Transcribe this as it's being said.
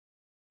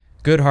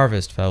Good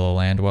harvest, fellow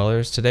land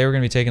dwellers. Today we're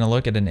going to be taking a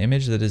look at an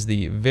image that is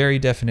the very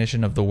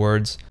definition of the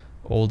words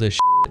old as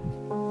shit.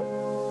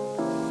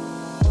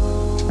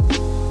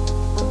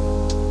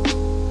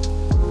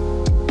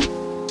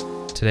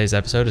 Today's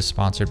episode is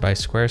sponsored by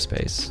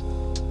Squarespace.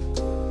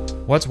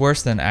 What's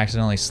worse than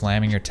accidentally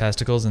slamming your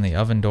testicles in the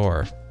oven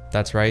door?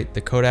 That's right,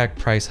 the Kodak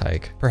price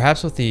hike.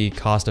 Perhaps with the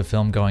cost of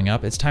film going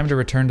up, it's time to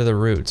return to the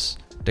roots.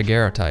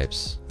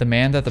 Daguerreotypes. The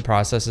man that the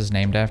process is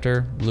named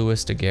after,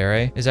 Louis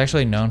Daguerre, is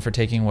actually known for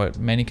taking what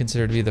many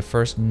consider to be the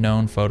first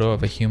known photo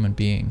of a human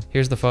being.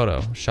 Here's the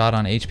photo, shot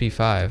on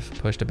HP5,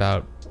 pushed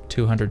about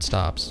 200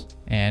 stops.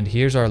 And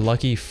here's our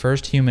lucky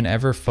first human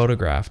ever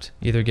photographed,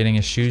 either getting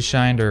his shoes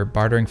shined or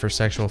bartering for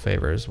sexual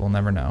favors, we'll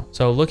never know.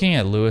 So looking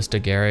at Louis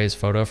Daguerre's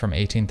photo from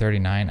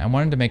 1839, I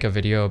wanted to make a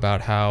video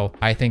about how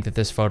I think that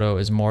this photo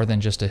is more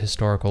than just a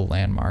historical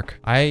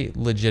landmark. I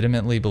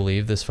legitimately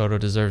believe this photo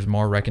deserves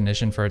more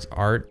recognition for its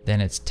art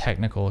than its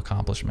technical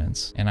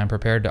accomplishments, and I'm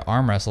prepared to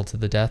arm wrestle to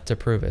the death to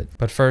prove it.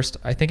 But first,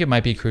 I think it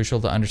might be crucial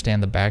to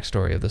understand the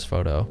backstory of this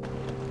photo.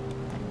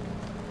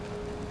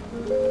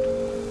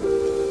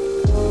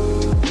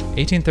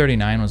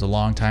 1839 was a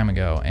long time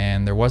ago,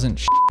 and there wasn't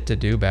shit to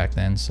do back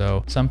then,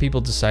 so some people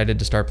decided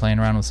to start playing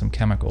around with some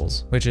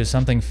chemicals, which is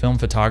something film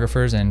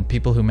photographers and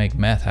people who make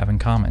meth have in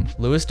common.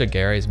 Louis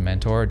Daguerre's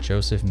mentor,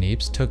 Joseph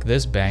Niepce, took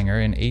this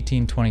banger in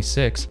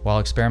 1826 while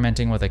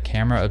experimenting with a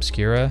camera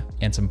obscura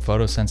and some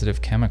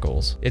photosensitive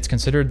chemicals. It's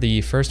considered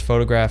the first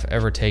photograph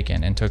ever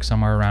taken and took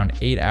somewhere around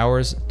 8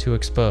 hours to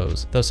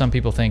expose, though some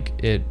people think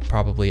it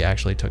probably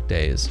actually took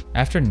days.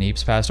 After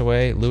Niepce passed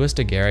away, Louis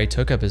Daguerre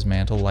took up his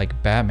mantle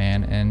like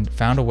Batman and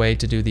found a way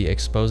to do the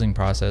exposing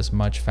process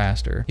much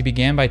faster. He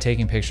began by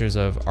taking pictures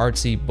of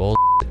artsy bullshit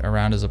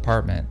around his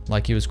apartment,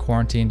 like he was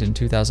quarantined in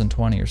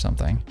 2020 or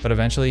something. But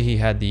eventually he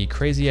had the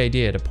crazy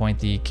idea to point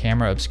the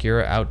camera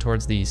obscura out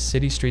towards the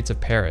city streets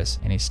of Paris,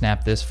 and he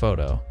snapped this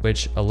photo,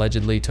 which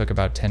allegedly took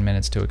about 10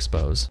 minutes to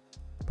expose.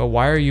 But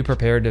why are you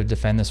prepared to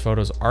defend this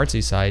photo's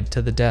artsy side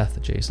to the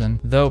death, Jason?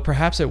 Though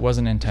perhaps it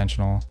wasn't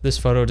intentional, this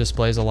photo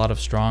displays a lot of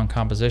strong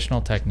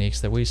compositional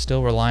techniques that we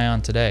still rely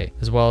on today,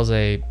 as well as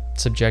a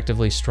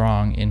subjectively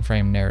strong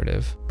in-frame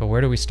narrative. But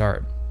where do we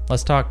start?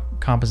 Let's talk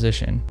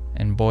composition,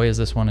 and boy is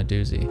this one a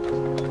doozy.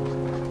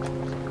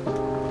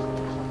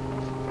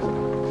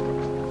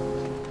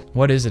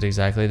 What is it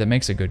exactly that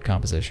makes a good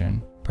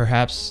composition?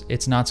 Perhaps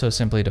it's not so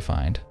simply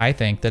defined. I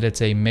think that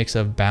it's a mix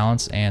of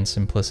balance and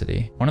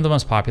simplicity. One of the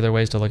most popular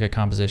ways to look at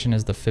composition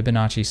is the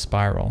Fibonacci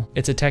spiral.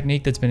 It's a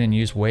technique that's been in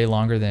use way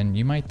longer than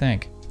you might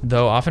think.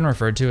 Though often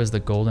referred to as the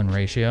golden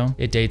ratio,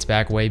 it dates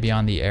back way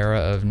beyond the era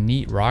of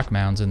neat rock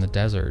mounds in the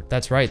desert.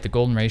 That's right, the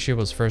golden ratio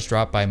was first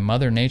dropped by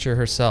Mother Nature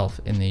herself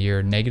in the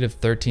year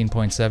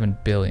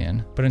 -13.7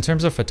 billion. But in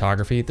terms of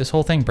photography, this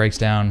whole thing breaks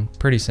down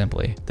pretty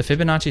simply. The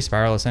Fibonacci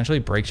spiral essentially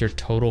breaks your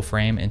total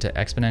frame into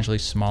exponentially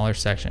smaller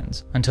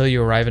sections, until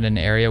you arrive at an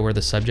area where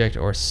the subject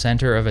or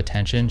center of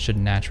attention should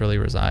naturally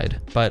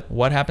reside. But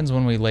what happens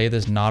when we lay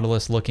this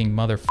Nautilus-looking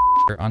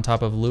motherfucker on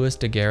top of Louis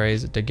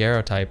Daguerre's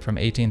daguerreotype from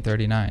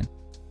 1839?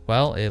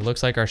 Well, it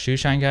looks like our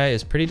shoeshine guy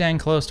is pretty dang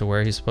close to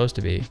where he's supposed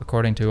to be,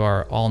 according to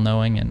our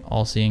all-knowing and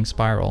all-seeing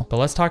spiral. But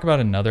let's talk about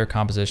another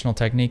compositional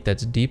technique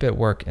that's deep at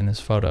work in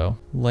this photo: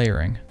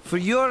 layering. For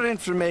your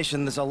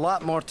information, there's a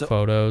lot more to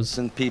photos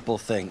than people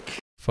think.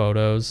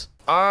 Photos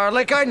Are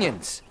like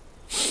onions.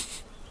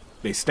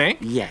 They stink?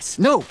 Yes.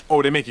 No.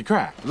 Oh, they make you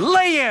cry.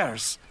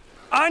 Layers.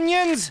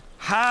 Onions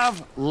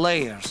have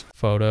layers.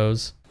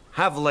 Photos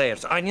Have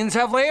layers. Onions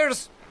have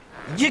layers.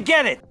 You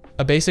get it.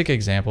 A basic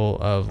example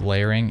of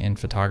layering in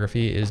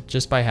photography is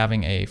just by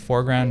having a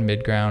foreground,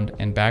 midground,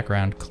 and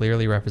background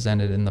clearly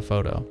represented in the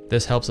photo.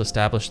 This helps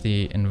establish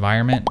the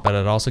environment, but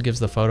it also gives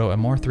the photo a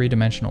more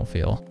three-dimensional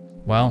feel.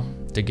 Well,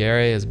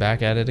 Daguerre is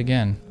back at it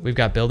again. We've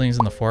got buildings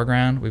in the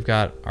foreground, we've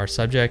got our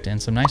subject and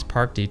some nice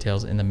park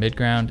details in the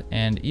midground,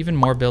 and even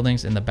more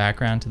buildings in the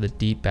background to the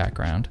deep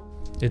background.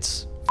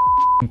 It's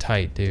f***ing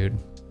tight, dude.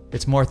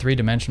 It's more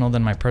three-dimensional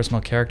than my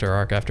personal character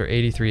arc after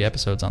 83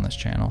 episodes on this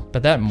channel.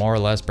 But that more or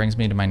less brings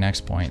me to my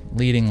next point: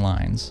 leading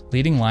lines.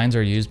 Leading lines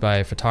are used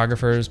by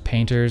photographers,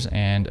 painters,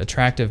 and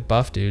attractive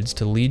buff dudes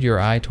to lead your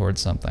eye towards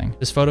something.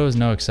 This photo is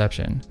no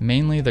exception.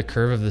 Mainly the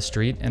curve of the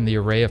street and the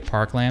array of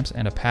park lamps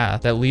and a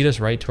path that lead us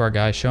right to our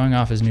guy showing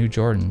off his new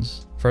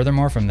Jordans.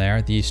 Furthermore, from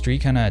there, the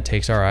street kind of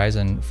takes our eyes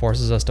and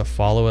forces us to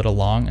follow it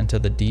along into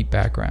the deep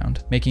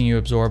background, making you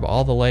absorb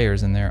all the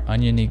layers in their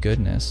oniony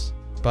goodness.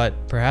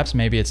 But perhaps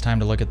maybe it's time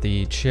to look at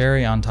the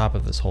cherry on top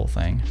of this whole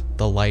thing: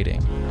 the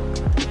lighting.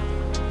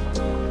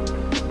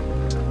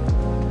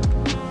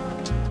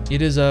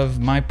 It is of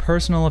my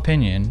personal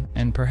opinion,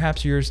 and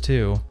perhaps yours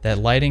too, that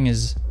lighting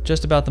is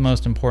just about the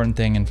most important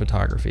thing in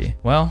photography.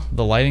 Well,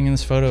 the lighting in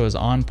this photo is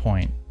on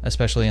point,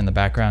 especially in the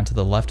background to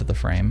the left of the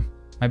frame.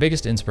 My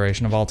biggest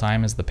inspiration of all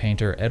time is the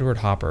painter Edward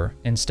Hopper.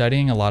 In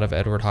studying a lot of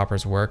Edward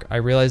Hopper's work, I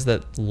realized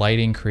that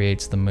lighting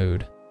creates the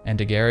mood, and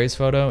Daguerre's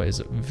photo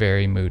is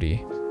very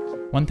moody.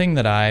 One thing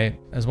that I,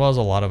 as well as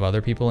a lot of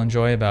other people,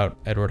 enjoy about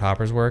Edward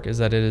Hopper's work is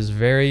that it is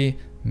very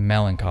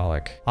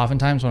melancholic.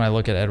 Oftentimes when I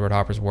look at Edward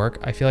Hopper's work,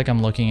 I feel like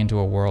I'm looking into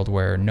a world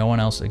where no one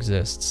else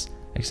exists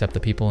except the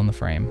people in the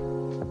frame.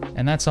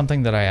 And that's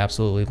something that I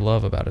absolutely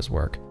love about his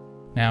work.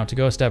 Now, to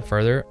go a step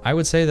further, I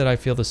would say that I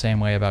feel the same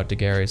way about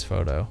Daguerre's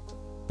photo.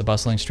 The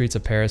bustling streets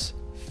of Paris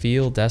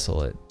feel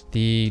desolate.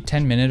 The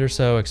 10-minute or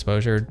so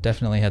exposure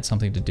definitely had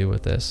something to do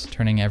with this,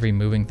 turning every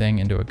moving thing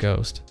into a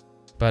ghost.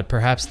 But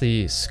perhaps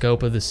the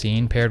scope of the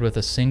scene paired with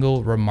a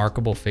single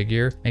remarkable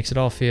figure makes it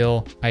all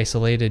feel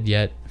isolated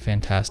yet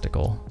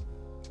fantastical.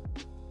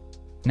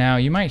 Now,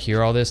 you might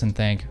hear all this and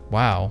think,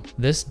 wow,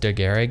 this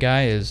Daguerre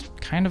guy is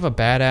kind of a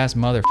badass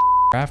mother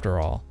after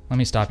all. Let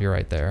me stop you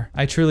right there.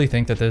 I truly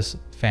think that this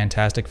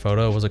fantastic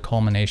photo was a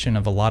culmination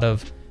of a lot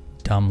of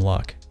dumb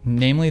luck.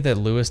 Namely that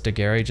Louis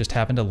Daguerre just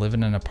happened to live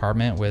in an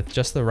apartment with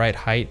just the right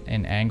height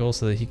and angle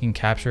so that he can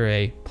capture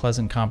a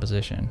pleasant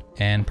composition.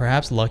 And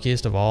perhaps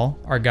luckiest of all,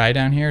 our guy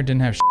down here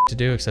didn't have shit to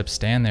do except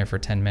stand there for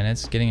 10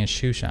 minutes getting his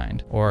shoe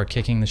shined, or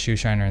kicking the shoe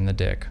shiner in the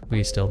dick.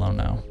 We still don't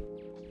know.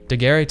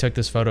 Daguerre took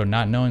this photo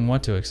not knowing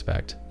what to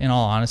expect. In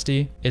all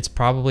honesty, it's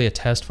probably a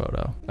test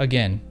photo.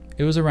 Again,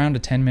 it was around a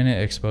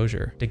 10-minute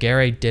exposure.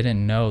 Daguerre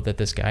didn't know that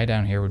this guy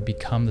down here would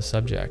become the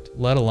subject,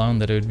 let alone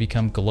that it would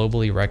become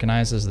globally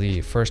recognized as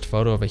the first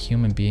photo of a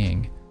human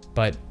being.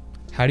 But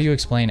how do you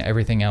explain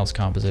everything else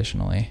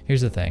compositionally? Here's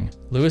the thing,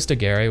 Louis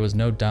Daguerre was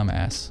no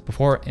dumbass.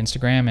 Before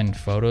Instagram and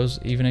photos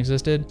even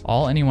existed,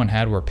 all anyone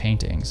had were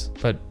paintings.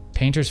 But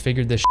painters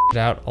figured this shit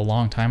out a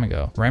long time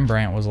ago.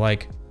 Rembrandt was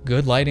like,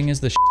 good lighting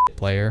is the shit,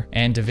 player.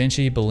 And Da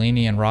Vinci,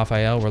 Bellini, and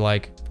Raphael were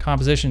like,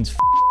 composition's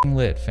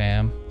lit,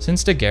 fam.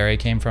 Since Daguerre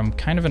came from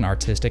kind of an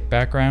artistic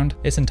background,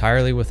 it's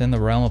entirely within the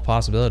realm of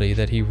possibility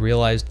that he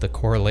realized the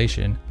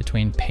correlation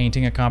between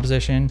painting a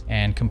composition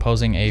and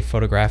composing a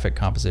photographic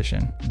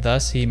composition.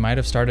 Thus, he might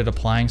have started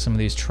applying some of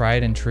these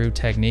tried and true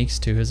techniques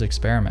to his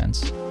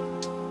experiments.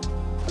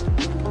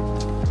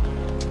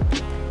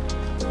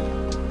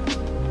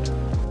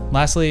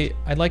 Lastly,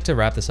 I'd like to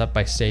wrap this up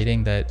by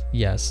stating that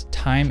yes,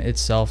 time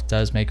itself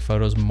does make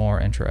photos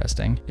more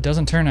interesting. It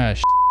doesn't turn a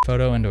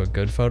photo into a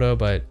good photo,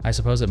 but I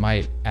suppose it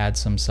might add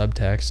some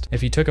subtext.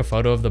 If you took a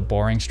photo of the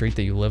boring street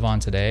that you live on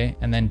today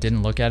and then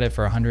didn't look at it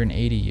for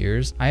 180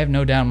 years, I have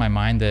no doubt in my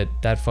mind that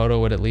that photo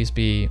would at least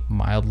be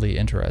mildly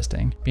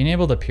interesting. Being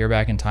able to peer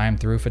back in time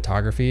through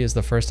photography is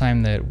the first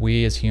time that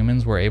we as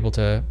humans were able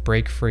to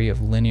break free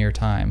of linear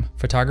time.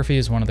 Photography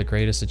is one of the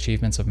greatest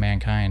achievements of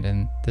mankind,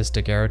 and this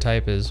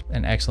daguerreotype is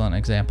an excellent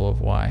example of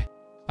why.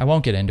 I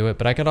won't get into it,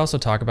 but I could also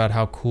talk about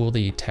how cool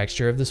the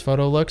texture of this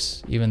photo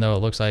looks, even though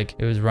it looks like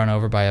it was run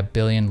over by a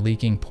billion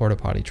leaking porta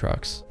potty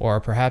trucks. Or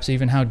perhaps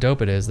even how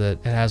dope it is that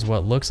it has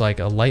what looks like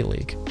a light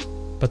leak.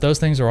 But those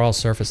things are all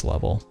surface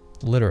level,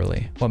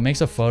 literally. What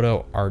makes a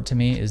photo art to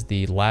me is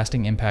the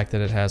lasting impact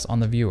that it has on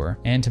the viewer.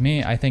 And to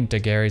me, I think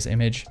Daguerre's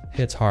image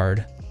hits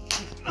hard.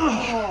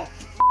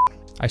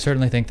 I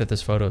certainly think that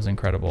this photo is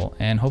incredible,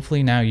 and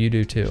hopefully now you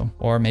do too.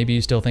 Or maybe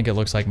you still think it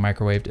looks like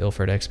microwaved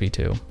Ilford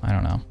XB2. I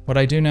don't know. What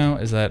I do know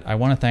is that I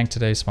want to thank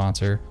today's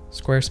sponsor,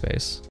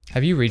 Squarespace.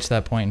 Have you reached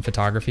that point in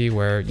photography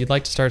where you'd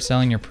like to start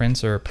selling your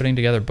prints or putting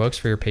together books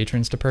for your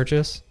patrons to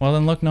purchase? Well,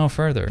 then look no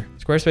further.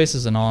 Squarespace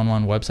is an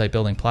all-in-one website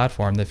building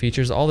platform that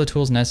features all the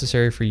tools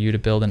necessary for you to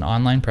build an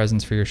online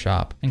presence for your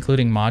shop,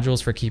 including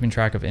modules for keeping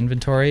track of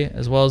inventory,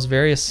 as well as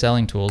various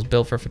selling tools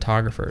built for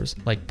photographers,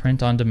 like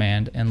print on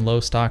demand and low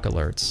stock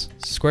alerts.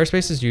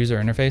 Squarespace's user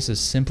interface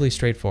is simply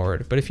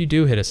straightforward, but if you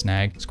do hit a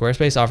snag,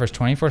 Squarespace offers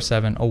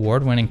 24/7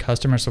 award-winning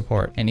customer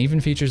support and even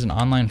features an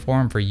online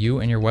forum for you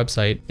and your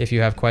website if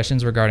you have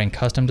questions regarding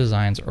custom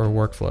designs or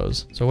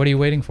workflows. So what are you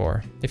waiting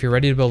for? If you're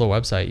ready to build a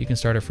website, you can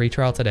start a free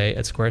trial today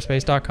at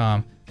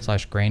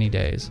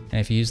squarespace.com/grainydays. And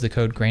if you use the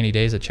code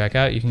grainydays at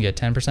checkout, you can get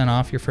 10%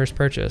 off your first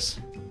purchase.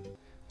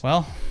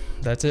 Well,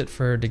 that's it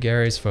for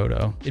Daguerre's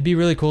photo. It'd be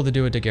really cool to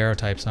do a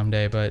daguerreotype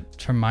someday,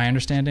 but from my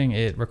understanding,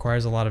 it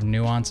requires a lot of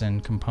nuance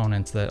and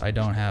components that I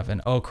don't have.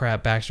 And oh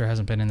crap, Baxter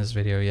hasn't been in this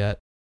video yet.